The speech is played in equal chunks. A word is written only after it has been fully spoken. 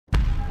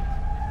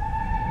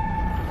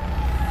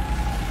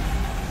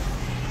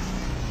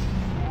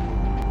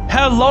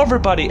Hello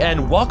everybody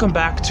and welcome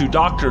back to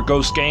Dr.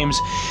 Ghost Games.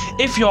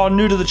 If y'all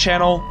new to the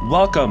channel,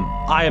 welcome.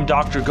 I am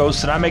Dr.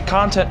 Ghost and I make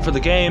content for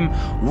the game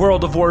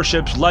World of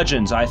Warships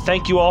Legends. I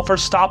thank you all for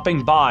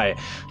stopping by.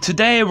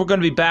 Today we're going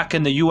to be back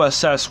in the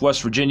USS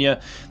West Virginia,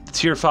 the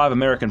Tier 5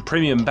 American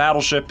Premium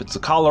Battleship. It's a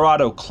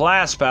Colorado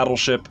class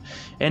battleship.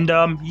 And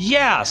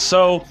yeah,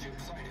 so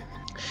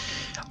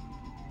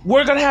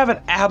we're going to have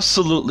an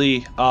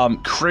absolutely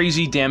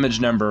crazy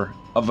damage number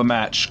of a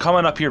match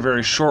coming up here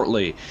very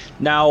shortly.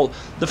 Now,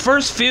 the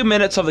first few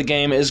minutes of the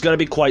game is going to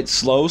be quite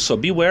slow, so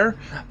beware.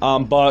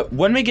 But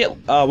when we get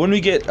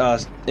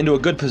into a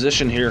good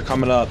position here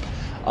coming up,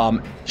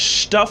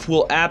 stuff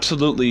will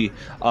absolutely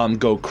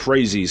go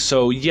crazy.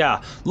 So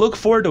yeah, look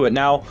forward to it.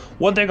 Now,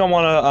 one thing I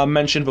want to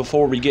mention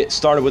before we get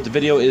started with the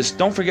video is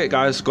don't forget,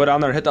 guys, go down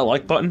there and hit that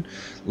like button.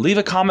 Leave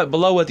a comment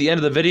below at the end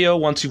of the video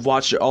once you've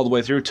watched it all the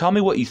way through. Tell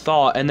me what you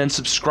thought, and then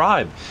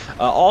subscribe.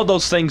 All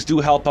those things do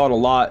help out a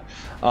lot.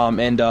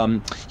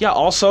 Yeah,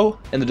 also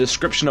in the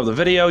description of the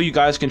video, you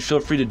guys can feel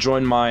free to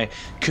join my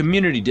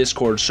community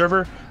Discord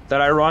server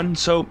that I run.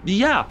 So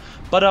yeah,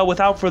 but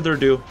without further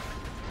ado,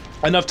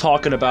 enough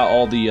talking about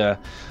all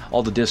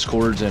the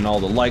Discords and all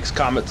the likes,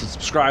 comments, and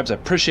subscribes. I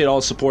appreciate all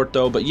the support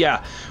though. But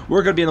yeah,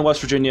 we're gonna be in the West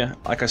Virginia,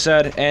 like I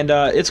said, and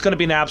it's gonna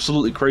be an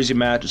absolutely crazy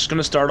match. It's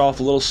gonna start off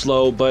a little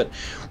slow, but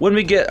when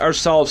we get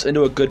ourselves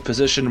into a good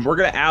position, we're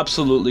gonna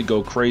absolutely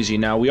go crazy.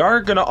 Now, we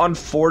are gonna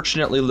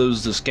unfortunately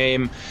lose this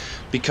game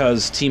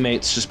because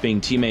teammates just being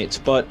teammates,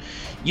 but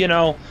you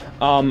know,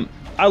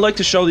 I like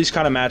to show these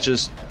kind of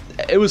matches.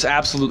 It was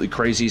absolutely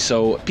crazy,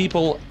 so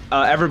people,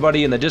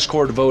 everybody in the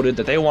Discord voted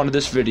that they wanted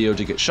this video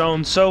to get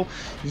shown, so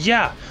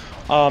yeah,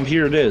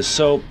 here it is.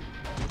 So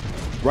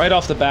right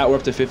off the bat, we're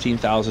up to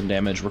 15,000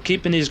 damage. We're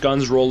keeping these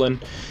guns rolling,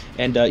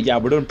 and yeah,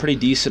 we're doing pretty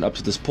decent up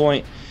to this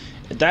point.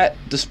 That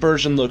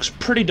dispersion looks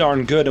pretty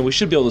darn good, and we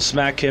should be able to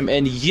smack him,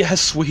 and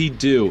yes, we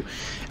do.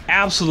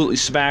 Absolutely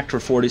smacked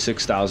for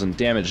 46,000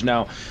 damage.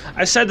 Now,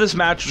 I said this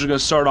match was going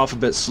to start off a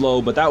bit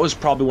slow, but that was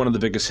probably one of the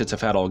biggest hits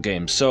I've had all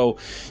game. So,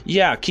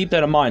 yeah, keep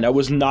that in mind. I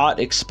was not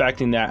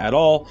expecting that at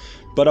all,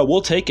 but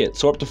we'll take it.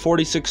 So, up to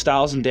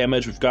 46,000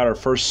 damage. We've got our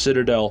first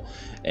Citadel,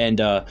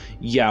 and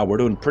yeah, we're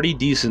doing pretty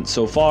decent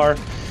so far.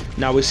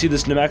 Now, we see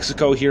this New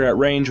Mexico here at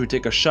range. We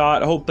take a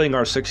shot, hoping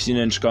our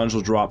 16-inch guns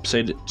will drop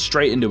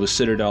straight into a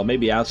Citadel,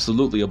 maybe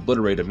absolutely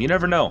obliterate him. You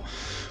never know.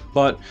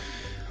 But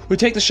we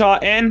take the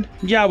shot, and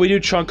yeah, we do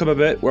chunk him a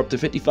bit. We're up to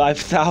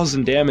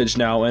 55,000 damage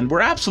now, and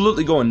we're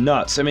absolutely going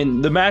nuts. I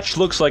mean, the match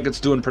looks like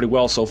it's doing pretty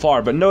well so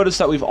far, but notice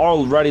that we've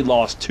already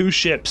lost 2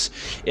 ships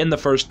in the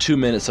first 2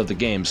 minutes of the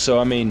game. So,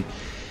 I mean,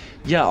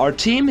 yeah, our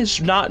team is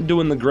not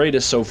doing the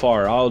greatest so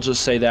far. I'll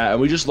just say that,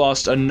 and we just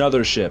lost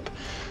another ship.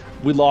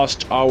 We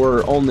lost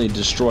our only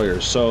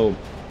destroyer, so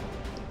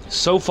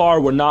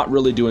far we're not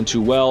really doing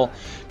too well.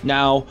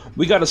 Now,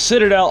 we got a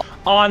Citadel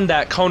on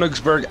that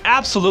Königsberg,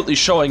 absolutely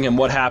showing him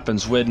what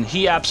happens when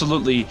he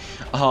absolutely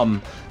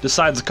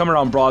decides to come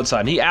around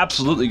broadside. He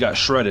absolutely got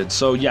shredded.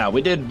 So yeah,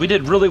 we did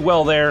really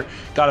well there.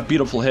 Got a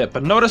beautiful hit.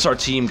 But notice our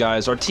team,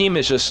 guys. Our team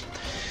is just,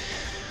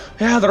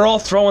 yeah, they're all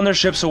throwing their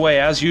ships away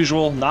as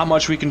usual. Not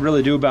much we can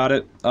really do about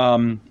it.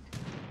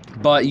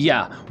 But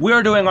yeah, we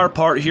are doing our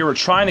part here. We're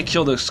trying to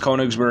kill this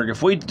Königsberg.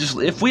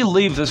 If we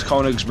leave this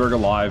Königsberg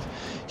alive,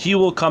 he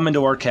will come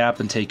into our cap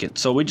and take it.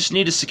 So we just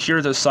need to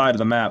secure this side of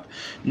the map.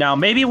 Now,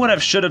 maybe what I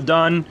should have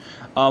done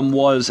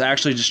was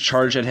actually just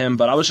charge at him,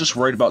 but I was just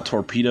worried about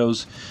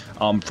torpedoes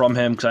from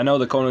him, because I know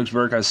the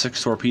Königsberg has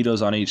 6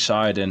 torpedoes on each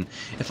side, and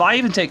if I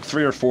even take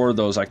 3 or 4 of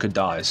those, I could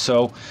die.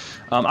 So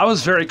I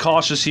was very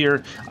cautious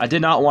here. I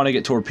did not want to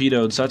get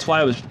torpedoed, so that's why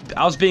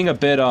I was being a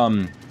bit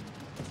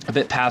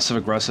passive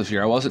aggressive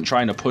here. I wasn't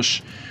trying to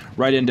push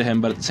right into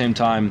him, but at the same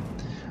time,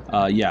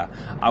 yeah,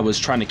 I was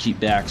trying to keep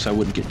back so I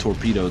wouldn't get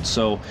torpedoed.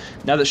 So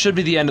now that should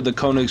be the end of the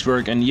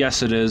Königsberg, and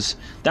yes, it is.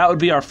 That would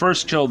be our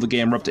first kill of the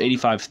game. We're up to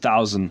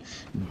 85,000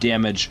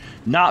 damage.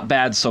 Not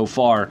bad so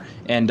far.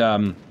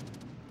 And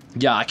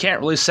yeah, I can't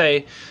really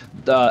say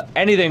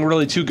anything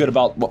really too good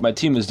about what my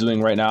team is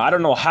doing right now. I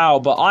don't know how,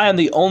 but I am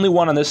the only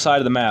one on this side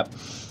of the map,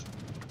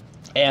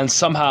 and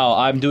somehow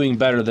I'm doing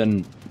better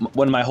than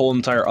when my whole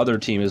entire other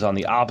team is on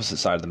the opposite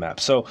side of the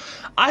map. So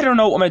I don't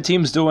know what my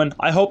team's doing.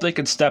 I hope they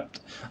could step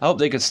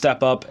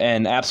up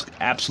and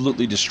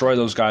absolutely destroy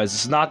those guys.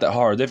 It's not that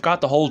hard. They've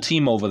got the whole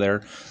team over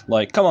there.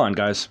 Like, come on,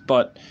 guys.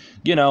 But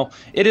you know,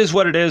 it is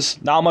what it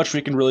is. Not much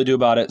we can really do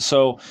about it.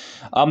 So,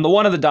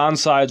 one of the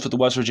downsides with the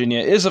West Virginia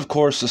is, of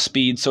course, the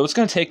speed. So it's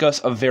going to take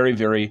us a very,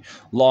 very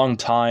long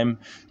time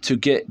to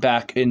get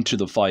back into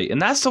the fight.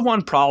 And that's the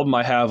one problem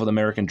I have with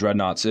American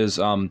Dreadnoughts is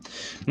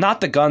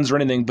not the guns or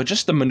anything, but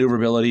just the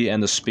maneuverability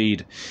and the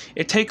speed.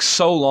 It takes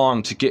so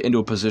long to get into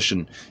a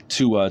position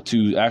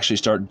to actually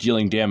start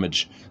dealing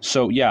damage.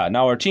 So, yeah,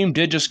 now our team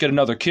did just get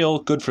another kill.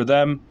 Good for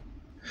them.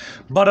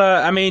 But,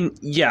 I mean,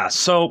 yeah,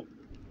 so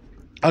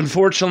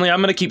unfortunately, I'm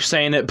going to keep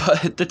saying it,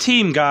 but the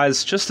team,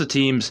 guys, just the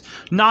team's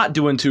not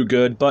doing too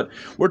good, but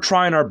we're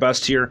trying our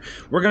best here.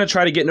 We're going to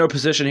try to get into a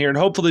position here and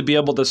hopefully be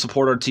able to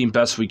support our team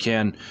best we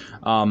can.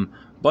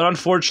 but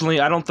unfortunately,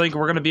 I don't think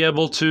we're going to be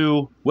able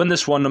to win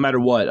this one no matter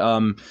what.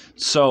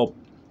 So,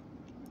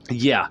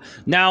 yeah.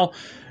 Now,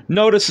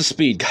 notice the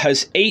speed,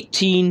 guys.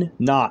 18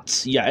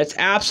 knots. Yeah, it's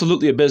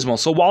absolutely abysmal.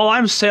 So while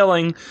I'm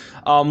sailing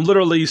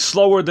literally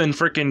slower than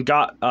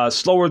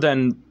slower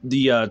than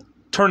the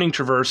turning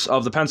traverse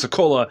of the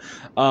Pensacola,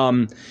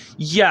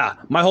 yeah,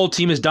 my whole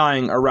team is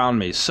dying around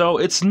me. So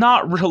it's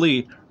not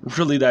really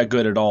that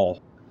good at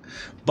all.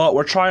 But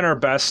we're trying our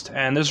best,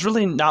 and there's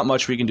really not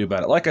much we can do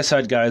about it. Like I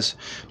said, guys,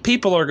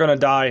 people are going to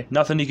die.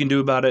 Nothing you can do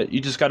about it.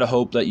 You just got to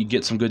hope that you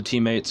get some good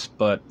teammates.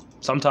 But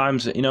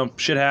sometimes, you know,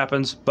 shit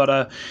happens.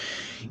 But,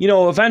 you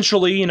know,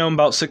 eventually, you know, in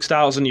about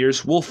 6,000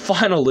 years, we'll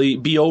finally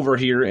be over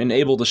here and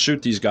able to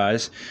shoot these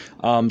guys.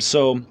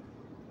 So,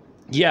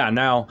 yeah,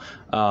 now,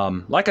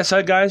 like I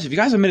said, guys, if you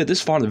guys have made it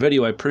this far in the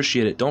video, I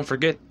appreciate it. Don't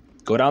forget,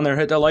 go down there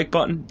and hit that like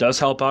button. It does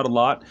help out a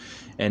lot.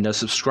 And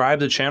subscribe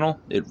to the channel.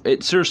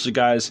 It seriously,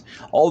 guys,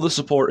 all the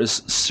support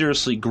is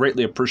seriously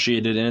greatly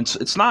appreciated. And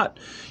it's not,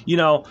 you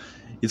know,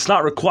 it's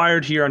not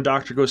required here on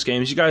Dr. Ghost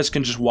Games. You guys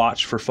can just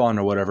watch for fun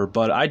or whatever.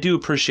 But I do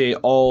appreciate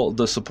all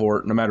the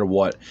support no matter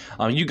what.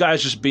 You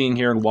guys just being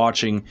here and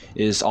watching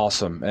is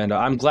awesome. And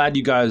I'm glad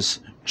you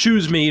guys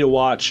choose me to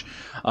watch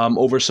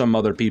over some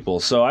other people.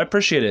 So I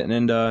appreciate it.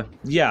 And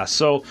yeah,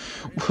 so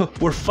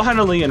we're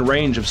finally in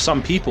range of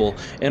some people,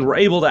 and we're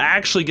able to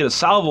actually get a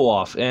salvo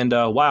off. And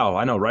wow,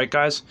 I know, right,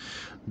 guys?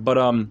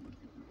 But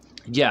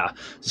yeah,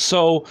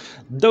 so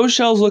those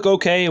shells look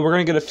okay. We're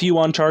going to get a few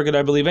on target,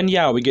 I believe. And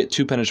yeah, we get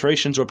 2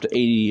 penetrations. We're up to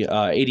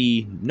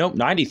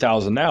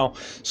 90,000 now.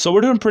 So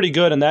we're doing pretty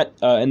good in that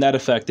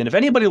effect. And if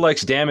anybody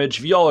likes damage,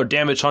 if y'all are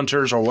damage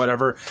hunters or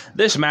whatever,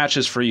 this match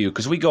is for you,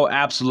 because we go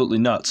absolutely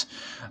nuts.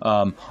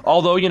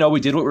 Although, you know, we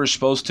did what we were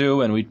supposed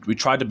to, and we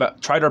tried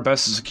our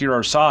best to secure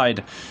our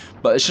side.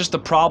 But it's just the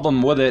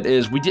problem with it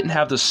is we didn't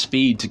have the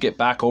speed to get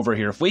back over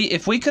here.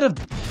 If we could have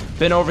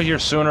been over here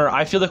sooner,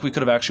 I feel like we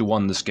could have actually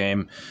won this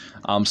game.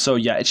 So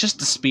yeah, it's just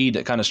the speed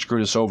that kind of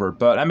screwed us over.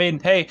 But I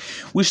mean, hey,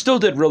 we still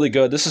did really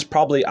good. This is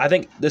probably, I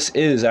think this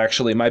is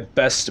actually my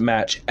best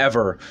match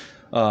ever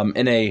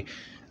in a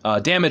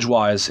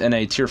damage-wise in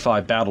a Tier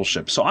 5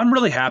 battleship. So I'm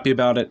really happy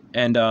about it.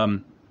 And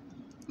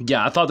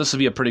yeah, I thought this would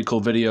be a pretty cool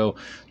video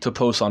to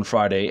post on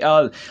Friday.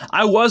 I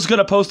was going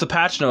to post the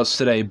patch notes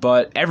today,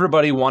 but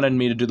everybody wanted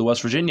me to do the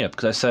West Virginia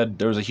because I said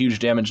there was a huge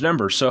damage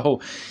number. So,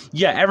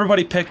 yeah,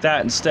 everybody picked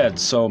that instead.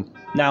 So,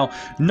 now,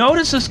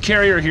 notice this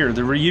carrier here,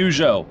 the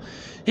Ryujo.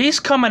 He's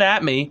coming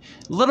at me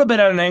a little bit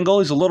at an angle.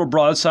 He's a little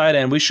broadside,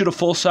 and we shoot a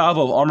full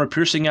salvo of armor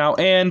piercing out,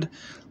 and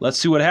let's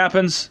see what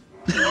happens.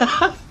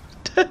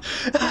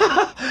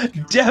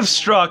 Death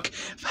struck,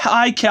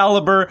 high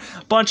caliber,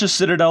 bunch of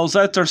citadels.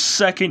 That's our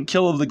second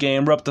kill of the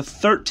game. We're up to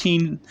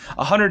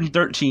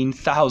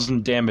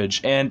 113,000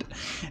 damage, and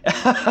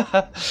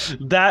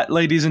that,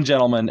 ladies and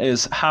gentlemen,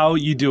 is how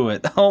you do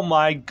it. Oh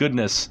my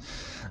goodness.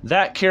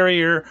 That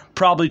carrier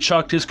probably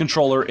chucked his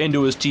controller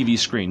into his TV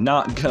screen,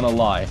 not gonna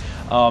lie.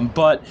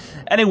 But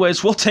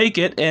anyways, we'll take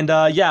it, and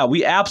yeah,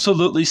 we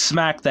absolutely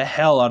smacked the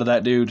hell out of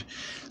that dude,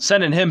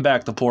 sending him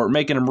back to port,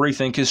 making him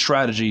rethink his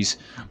strategies.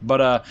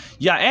 But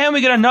yeah, and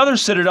we get another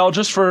citadel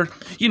just for,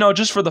 you know,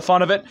 just for the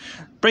fun of it,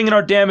 bringing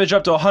our damage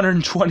up to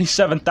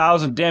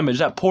 127,000 damage.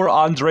 That poor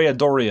Andrea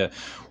Doria.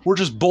 We're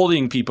just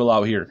bullying people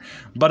out here.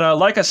 But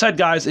like I said,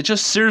 guys, it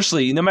just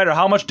seriously, no matter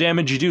how much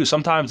damage you do,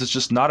 sometimes it's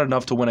just not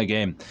enough to win a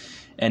game.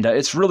 And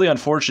it's really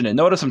unfortunate.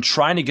 Notice I'm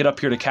trying to get up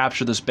here to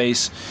capture this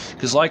base,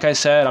 because like I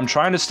said, I'm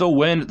trying to still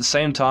win at the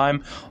same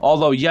time.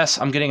 Although, yes,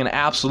 I'm getting an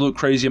absolute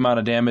crazy amount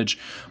of damage,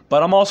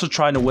 but I'm also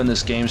trying to win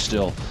this game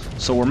still.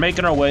 So we're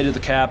making our way to the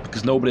cap,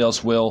 because nobody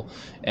else will.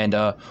 And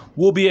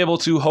we'll be able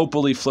to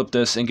hopefully flip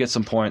this and get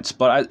some points,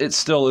 but it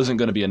still isn't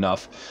going to be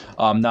enough.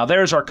 Now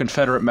there's our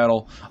Confederate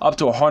medal, up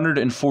to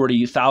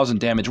 140,000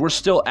 damage. We're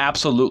still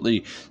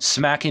absolutely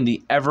smacking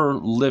the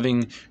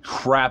ever-living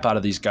crap out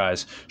of these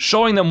guys,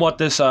 showing them what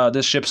this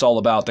ship's all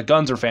about. The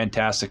guns are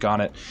fantastic on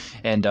it,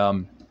 and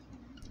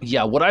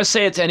yeah, would I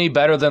say it's any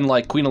better than,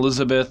 like, Queen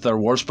Elizabeth or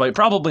Warspite?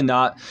 Probably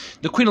not.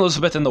 The Queen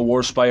Elizabeth and the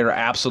Warspite are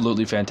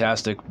absolutely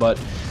fantastic,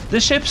 but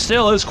this ship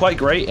still is quite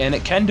great, and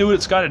it can do what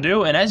it's got to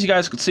do, and as you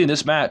guys can see in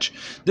this match,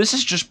 this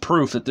is just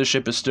proof that this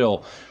ship is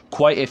still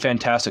quite a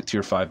fantastic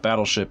Tier 5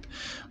 battleship.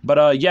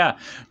 But, yeah,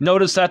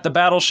 notice that the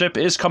battleship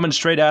is coming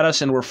straight at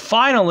us, and we're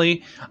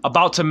finally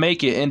about to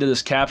make it into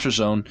this capture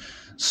zone.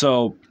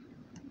 So,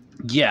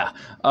 yeah,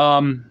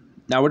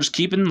 now we're just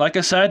keeping, like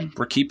I said,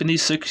 we're keeping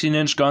these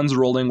 16-inch guns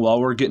rolling while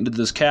we're getting to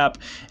this cap,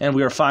 and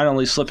we are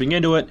finally slipping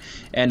into it.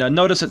 And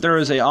notice that there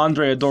is a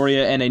Andrea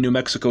Doria and a New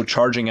Mexico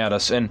charging at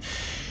us, and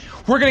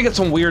we're going to get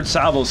some weird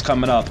salvos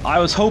coming up. I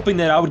was hoping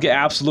that I would get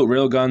absolute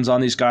railguns on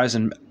these guys,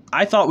 and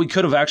I thought we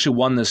could have actually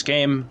won this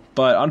game,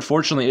 but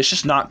unfortunately, it's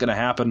just not going to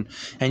happen,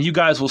 and you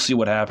guys will see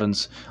what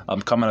happens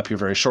coming up here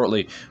very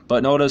shortly.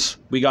 But notice,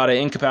 we got an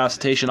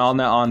incapacitation on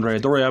that Andrea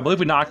Doria. I believe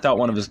we knocked out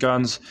one of his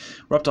guns.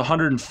 We're up to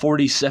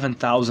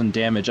 147,000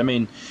 damage. I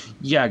mean,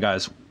 yeah,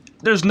 guys,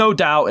 there's no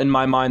doubt in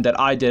my mind that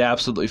I did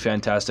absolutely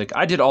fantastic.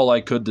 I did all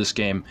I could this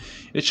game.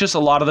 It's just a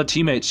lot of the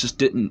teammates just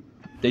didn't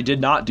they did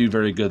not do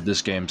very good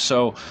this game.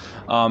 So,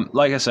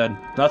 like I said,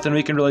 nothing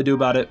we can really do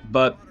about it,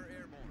 but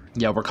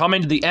yeah, we're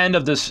coming to the end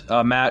of this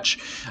match.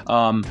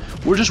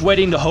 We're just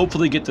waiting to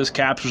hopefully get this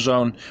capture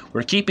zone.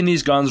 We're keeping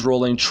these guns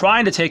rolling,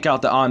 trying to take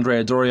out the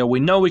Andrea Doria. We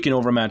know we can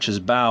overmatch his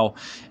bow,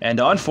 and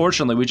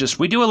unfortunately,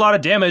 we do a lot of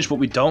damage, but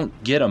we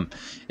don't get him.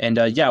 And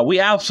yeah, we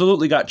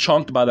absolutely got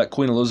chunked by that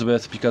Queen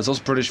Elizabeth because those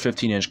British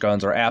 15-inch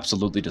guns are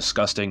absolutely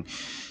disgusting.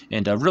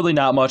 And really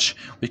not much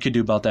we could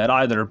do about that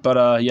either.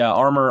 But yeah,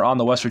 armor on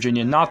the West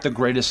Virginia, not the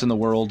greatest in the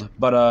world,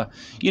 but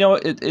you know,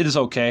 it is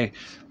okay.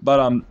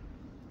 But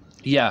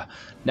yeah.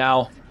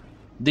 Now,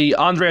 the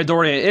Andrea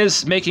Doria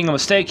is making a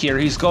mistake here.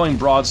 He's going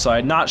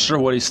broadside. Not sure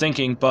what he's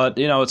thinking, but,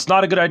 you know, it's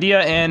not a good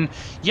idea. And,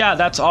 yeah,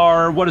 that's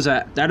our, what is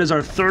that? That is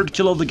our third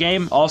kill of the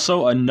game.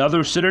 Also,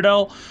 another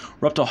Citadel.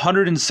 We're up to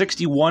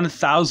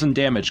 161,000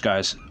 damage,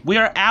 guys. We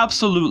are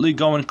absolutely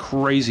going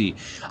crazy.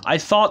 I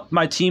thought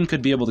my team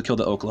could be able to kill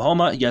the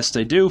Oklahoma. Yes,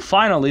 they do.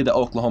 Finally, the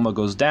Oklahoma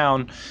goes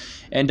down.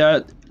 And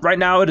right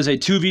now, it is a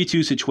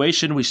 2v2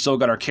 situation. We still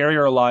got our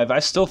carrier alive. I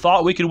still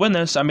thought we could win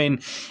this. I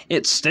mean,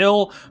 it's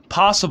still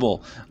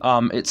possible.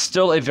 It's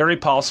still a very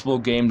possible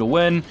game to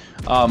win.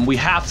 We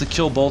have to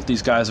kill both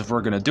these guys if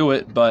we're going to do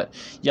it. But,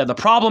 yeah, the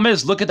problem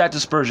is, look at that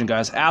dispersion,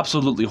 guys.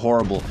 Absolutely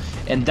horrible.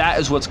 And that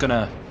is what's going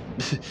to...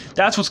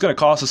 that's what's going to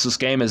cost us this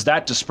game, is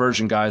that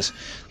dispersion, guys.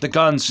 The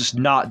gun's just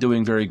not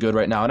doing very good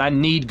right now. And I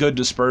need good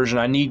dispersion.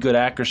 I need good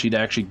accuracy to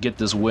actually get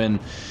this win.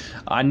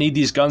 I need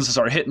these guns to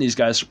start hitting these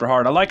guys super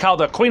hard. I like how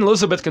the Queen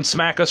Elizabeth can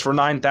smack us for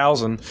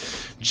 9,000.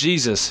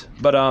 Jesus.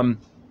 But,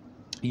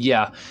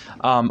 yeah.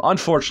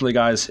 Unfortunately,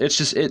 guys, it's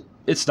just,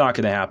 it's not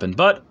going to happen.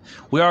 But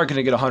we are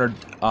going to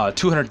get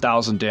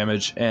 200,000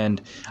 damage.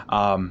 And,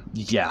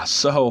 yeah,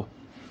 so...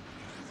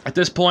 At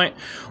this point,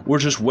 we're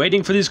just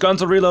waiting for these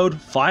guns to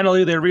reload.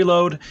 Finally, they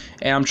reload,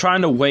 and I'm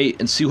trying to wait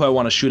and see who I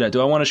want to shoot at.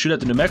 Do I want to shoot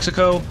at the New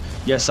Mexico?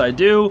 Yes, I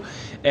do.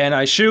 And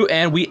I shoot,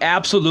 and we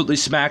absolutely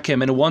smack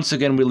him, and once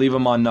again, we leave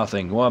him on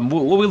nothing. Well,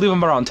 we leave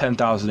him around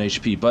 10,000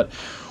 HP, but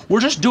we're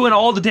just doing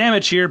all the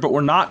damage here, but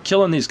we're not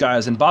killing these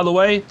guys. And by the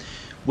way,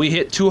 we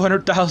hit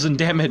 200,000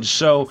 damage,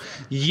 so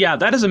yeah,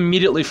 that is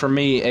immediately for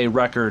me a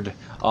record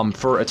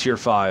for a tier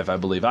 5, I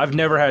believe. I've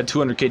never had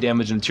 200k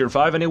damage in tier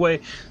 5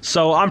 anyway,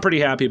 so I'm pretty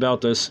happy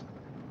about this.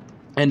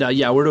 And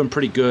yeah, we're doing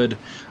pretty good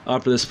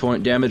up to this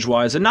point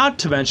damage-wise. And not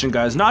to mention,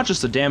 guys, not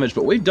just the damage,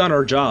 but we've done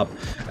our job.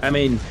 I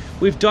mean,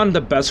 we've done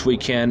the best we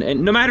can,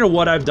 and no matter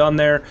what I've done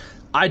there,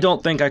 I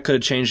don't think I could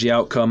have changed the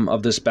outcome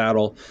of this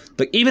battle.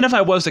 But even if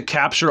I was to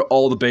capture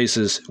all the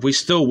bases, we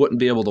still wouldn't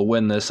be able to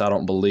win this, I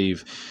don't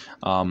believe.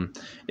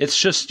 It's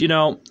just, you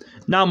know,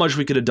 not much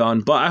we could have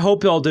done, but I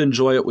hope y'all did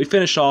enjoy it. We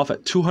finished off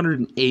at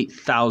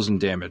 208,000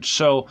 damage.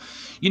 So,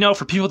 you know,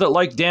 for people that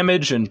like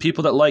damage and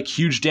people that like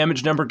huge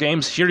damage number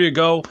games, here you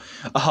go.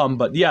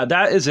 But yeah,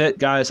 that is it,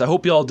 guys. I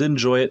hope y'all did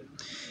enjoy it.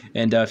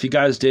 And if you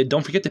guys did,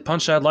 don't forget to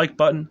punch that like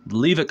button,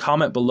 leave a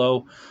comment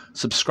below,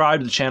 subscribe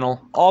to the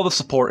channel. All the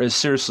support is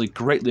seriously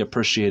greatly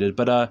appreciated.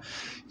 But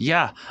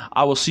yeah,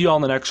 I will see you all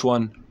in the next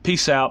one.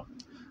 Peace out.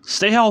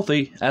 Stay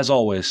healthy, as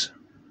always.